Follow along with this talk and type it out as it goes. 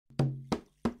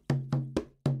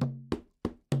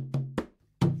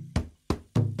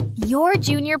You're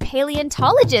junior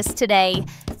paleontologist today.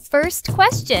 First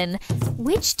question,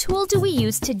 which tool do we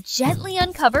use to gently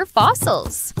uncover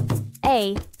fossils?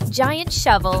 A. Giant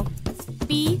shovel.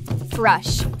 B.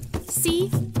 Brush. C.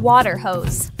 Water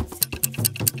hose.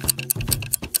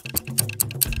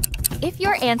 If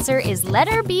your answer is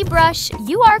letter B, brush,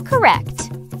 you are correct.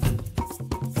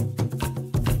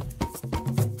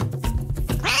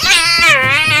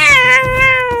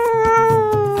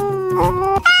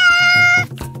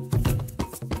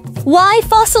 Why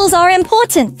fossils are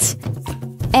important?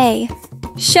 A.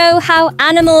 Show how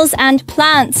animals and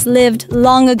plants lived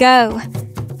long ago.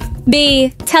 B.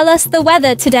 Tell us the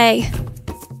weather today.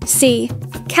 C.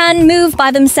 Can move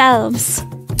by themselves.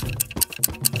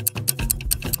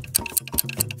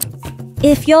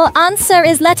 If your answer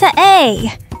is letter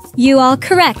A, you are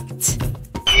correct.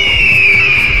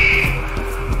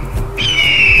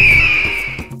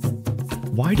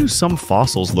 Why do some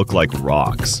fossils look like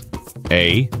rocks?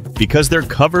 A. Because they're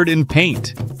covered in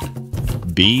paint.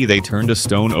 B. They turn to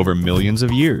stone over millions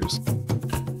of years.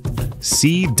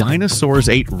 C. Dinosaurs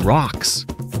ate rocks.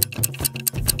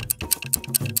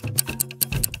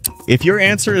 If your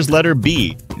answer is letter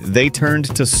B, they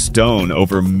turned to stone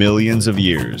over millions of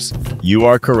years. You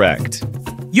are correct.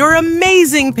 You're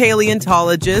amazing,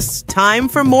 paleontologists. Time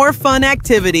for more fun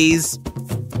activities.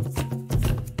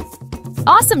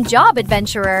 Awesome job,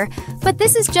 adventurer! But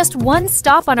this is just one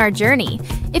stop on our journey.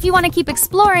 If you want to keep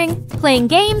exploring, playing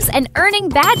games, and earning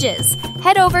badges,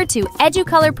 head over to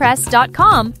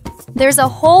educolorpress.com. There's a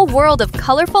whole world of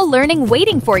colorful learning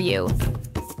waiting for you.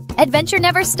 Adventure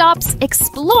never stops,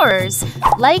 explorers!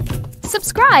 Like,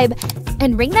 subscribe,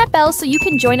 and ring that bell so you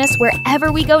can join us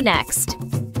wherever we go next.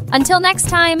 Until next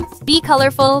time, be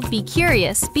colorful, be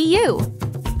curious, be you.